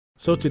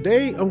So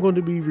today I'm going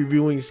to be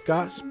reviewing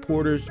Scotch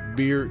Porter's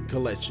Beard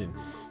Collection.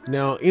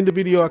 Now in the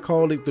video I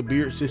called it the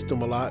beard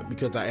system a lot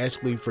because I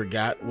actually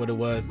forgot what it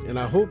was, and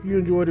I hope you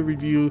enjoyed the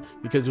review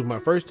because it was my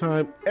first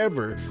time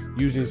ever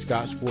using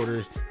Scotch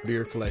Porter's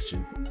Beard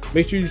Collection.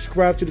 Make sure you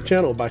subscribe to the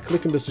channel by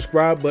clicking the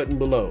subscribe button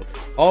below.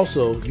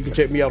 Also, you can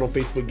check me out on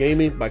Facebook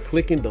Gaming by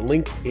clicking the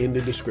link in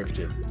the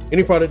description.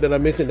 Any product that I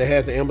mentioned that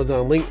has an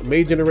Amazon link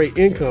may generate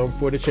income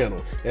for the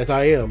channel, as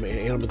I am an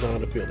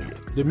Amazon affiliate.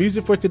 The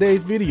music for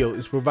today's video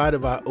is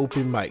provided by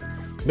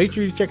OpenmikkeX. Make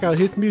sure you check out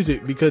his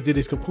music because it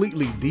is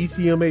completely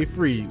DCMA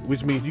free,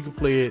 which means you can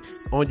play it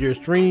on your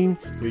stream,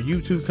 your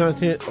YouTube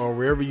content, or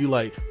wherever you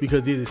like,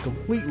 because it is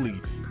completely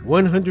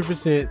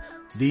 100%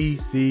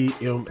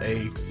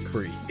 DCMA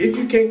free. If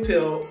you can't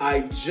tell,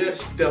 I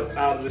just stepped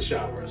out of the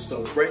shower,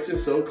 so fresh and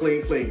so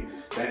clean.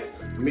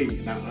 That's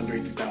me, not under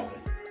 80,000.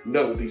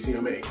 No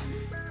DCMA.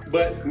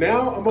 But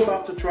now I'm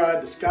about to try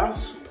the Scotch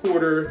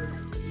Porter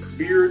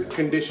Beard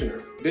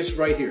Conditioner. This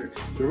right here.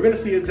 So we're gonna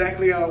see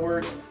exactly how it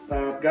works.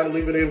 Gotta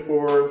leave it in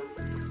for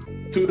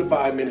 2 to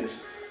 5 minutes.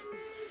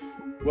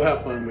 We'll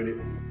have fun with it.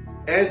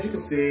 As you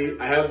can see,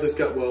 I have this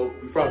cup. Well,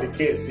 you probably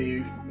can't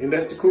see, and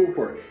that's the cool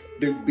part.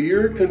 The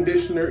beard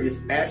conditioner is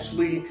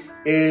actually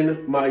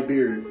in my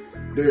beard.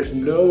 There's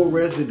no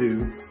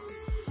residue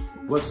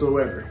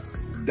whatsoever.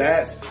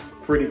 That's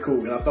pretty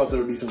cool. And I thought there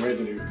would be some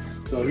residue.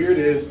 So here it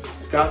is,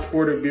 Scotch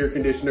Porter Beard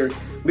Conditioner.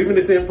 Leaving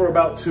this in for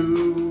about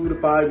 2 to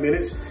 5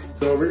 minutes.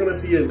 So we're gonna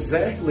see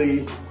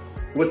exactly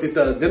what this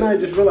does. Then I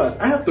just realized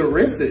I have to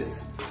rinse it.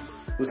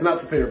 Was not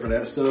prepared for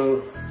that.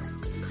 So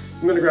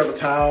I'm gonna grab a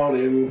towel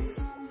and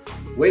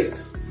wait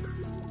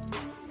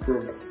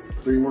for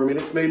 3 more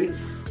minutes maybe.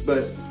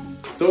 But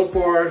so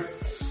far,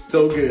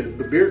 so good.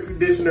 The beard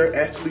conditioner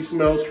actually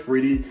smells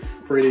pretty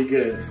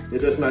good. It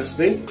does not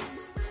stink.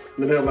 It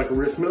doesn't have like a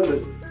weird smell.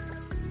 It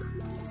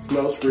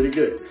smells pretty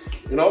good.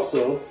 And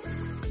also,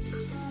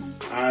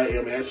 I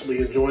am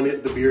actually enjoying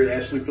it. The beard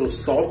actually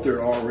feels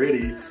softer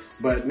already.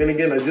 But then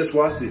again, I just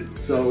washed it.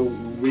 So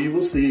we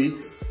will see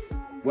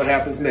what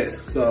happens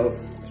next. So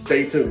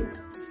stay tuned.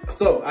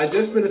 So I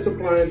just finished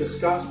applying the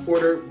Scotch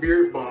Porter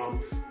Beard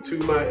Balm to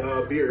my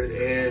beard.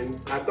 And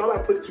I thought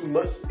I put too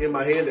much in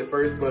my hand at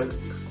first, but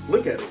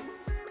look at it.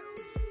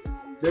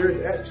 There's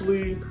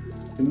actually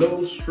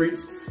no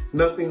streaks,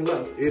 nothing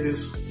left. It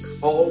is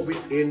all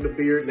within the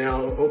beard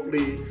now.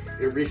 Hopefully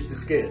it reached the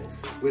skin,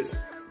 which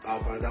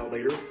I'll find out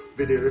later if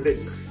it did or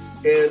didn't.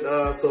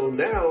 And so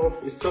now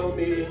it's telling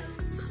me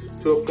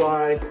to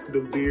apply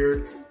the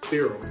beard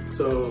serum.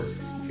 So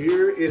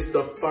here is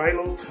the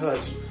final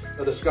touch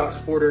of the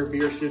Scotch Porter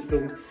Beard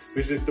System,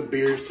 which is the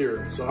beard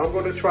serum. So I'm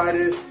gonna try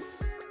this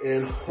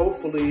and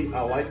hopefully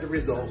I like the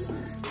results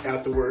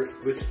afterwards,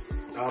 which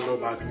I'll know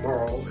by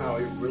tomorrow how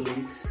it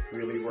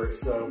really works.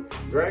 So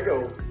there I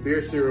go,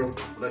 beard serum,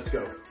 let's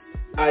go.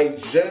 I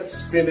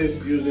just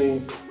finished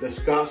using the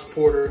Scotch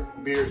Porter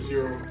Beard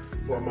Serum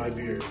for my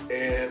beard.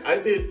 And I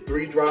did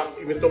 3 drops,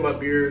 even though my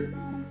beard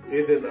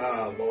isn't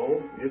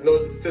long. It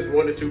says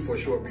 1 to 2 for a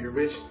short beard,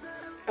 which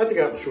I think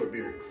I have a short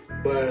beard.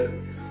 But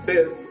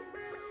said,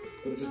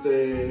 let's just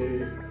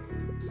say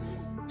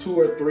 2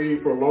 or 3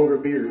 for longer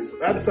beards.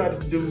 I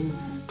decided to do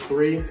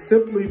 3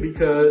 simply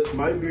because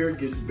my beard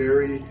gets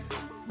very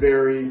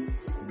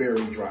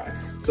dry.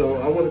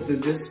 So I wanted to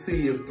just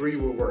see if 3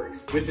 would work,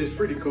 which is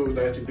pretty cool.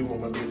 I actually do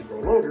want my beard to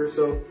grow longer,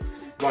 so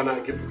why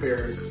not get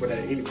prepared for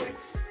that anyway.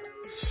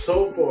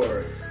 So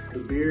far, the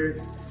beard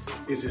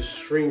is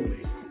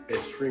extremely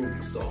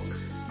soft.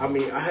 I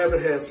mean, I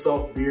haven't had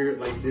soft beard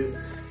like this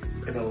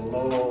in a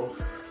long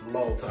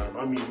time.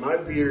 I mean, my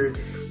beard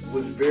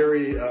was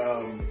very,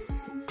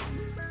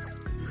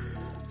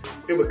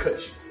 it would cut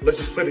you. Let's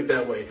just put it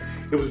that way.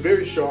 It was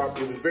very sharp,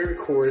 it was very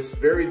coarse,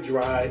 very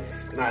dry,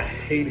 and I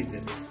hated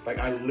it. Like,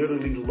 I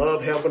literally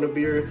love having a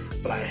beard,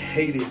 but I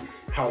hated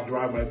how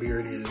dry my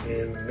beard is.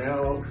 And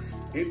now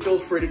it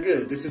feels pretty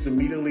good. This is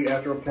immediately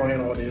after applying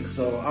all this,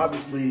 so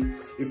obviously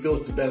it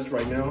feels the best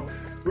right now.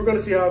 We're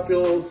gonna see how it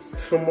feels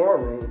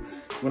tomorrow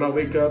when I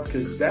wake up,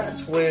 because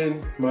that's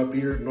when my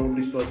beard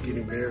normally starts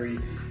getting very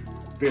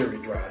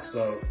dry.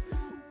 So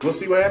we'll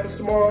see what happens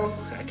tomorrow.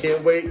 I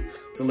can't wait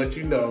to let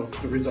you know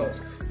the results.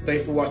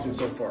 Thanks for watching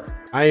so far.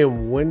 I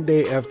am 1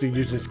 day after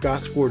using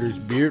Scotch Porter's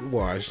Beard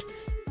Wash,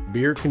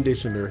 Beard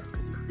Conditioner,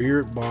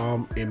 Beard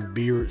Balm, and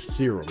Beard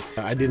Serum.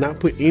 I did not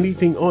put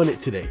anything on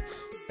it today.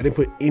 I didn't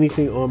put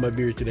anything on my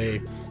beard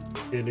today,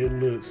 and it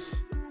looks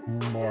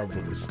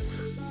marvelous.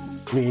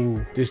 I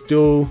mean, it's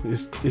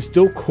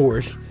still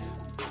coarse,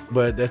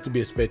 but that's to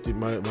be expected.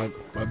 My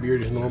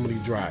beard is normally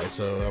dry,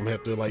 so I'm gonna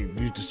have to like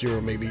use the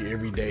serum maybe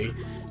every day,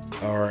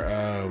 or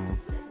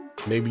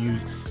maybe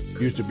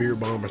use the beard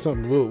balm or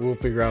something. We'll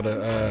figure out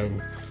a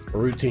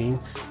routine.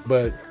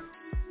 But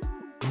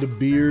the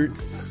beard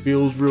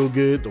feels real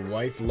good. The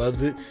wife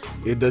loves it.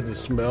 It doesn't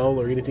smell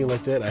or anything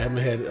like that. I haven't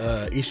had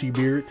itchy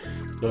beard.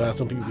 So how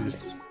some people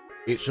just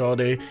itch all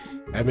day.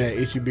 I haven't had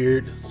itchy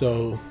beard.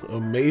 So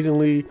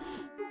amazingly,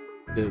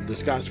 the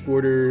Scotch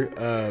Porter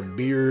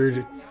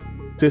beard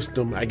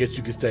system, I guess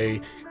you could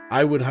say,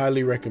 I would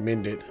highly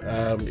recommend it.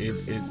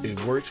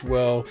 It works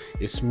well.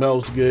 It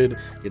smells good.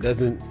 It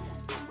doesn't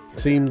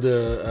seem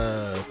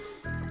to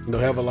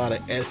have a lot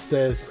of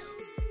excess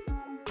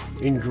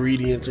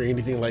ingredients or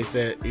anything like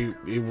that.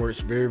 It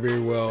works very,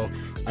 very well.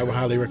 I would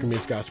highly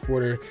recommend Scotch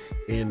Porter,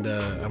 and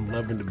I'm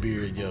loving the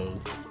beard, yo.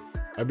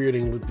 My beard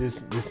ain't look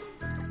this.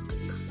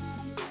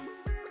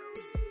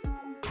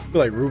 I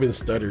feel like Ruben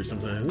stutters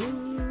sometimes.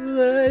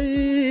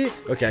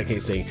 Okay, I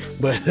can't sing,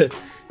 but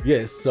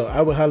yes. So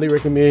I would highly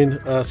recommend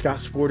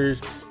Scotch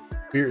Porter's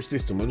beard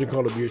system. I just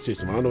call it beard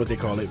system. I don't know what they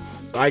call it.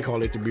 I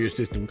call it the beard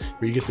system,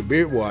 where you get the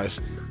beard wash,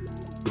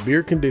 the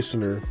beard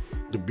conditioner,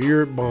 the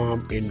beard balm,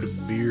 and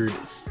the beard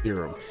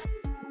serum.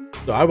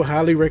 So I would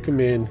highly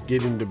recommend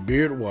getting the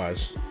beard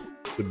wash,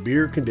 the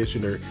beard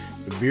conditioner,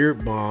 the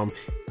beard balm,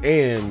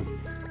 and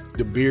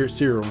the beard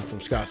serum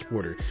from Scotch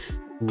Porter.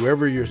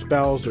 Whoever your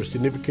spouse or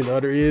significant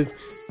other is,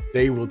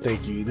 they will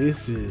thank you.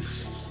 This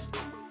is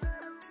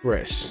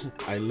fresh.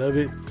 I love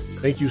it.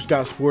 Thank you,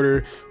 Scotch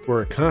Porter,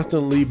 for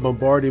constantly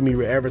bombarding me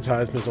with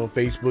advertisements on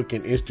Facebook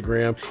and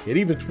Instagram and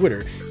even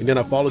Twitter. And then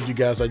I followed you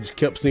guys. I just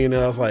kept seeing it.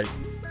 I was like,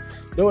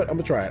 you know what? I'm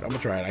gonna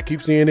try it. I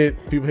keep seeing it.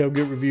 People have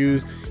good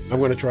reviews. I'm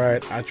gonna try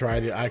it. I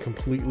tried it. I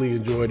completely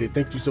enjoyed it.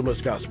 Thank you so much,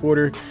 Scotch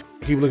Porter.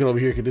 Keep looking over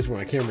here because this is where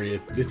my camera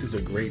is. This is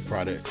a great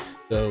product.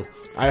 So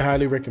I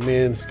highly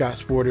recommend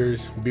Scotch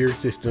Porter's beard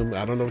system.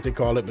 I don't know what they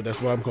call it, but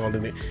that's what I'm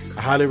calling it.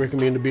 I highly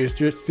recommend the beard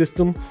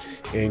system,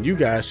 and you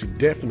guys should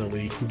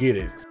definitely get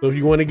it. So if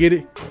you want to get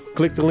it,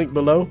 click the link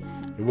below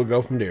and we'll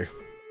go from there.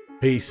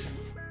 Peace.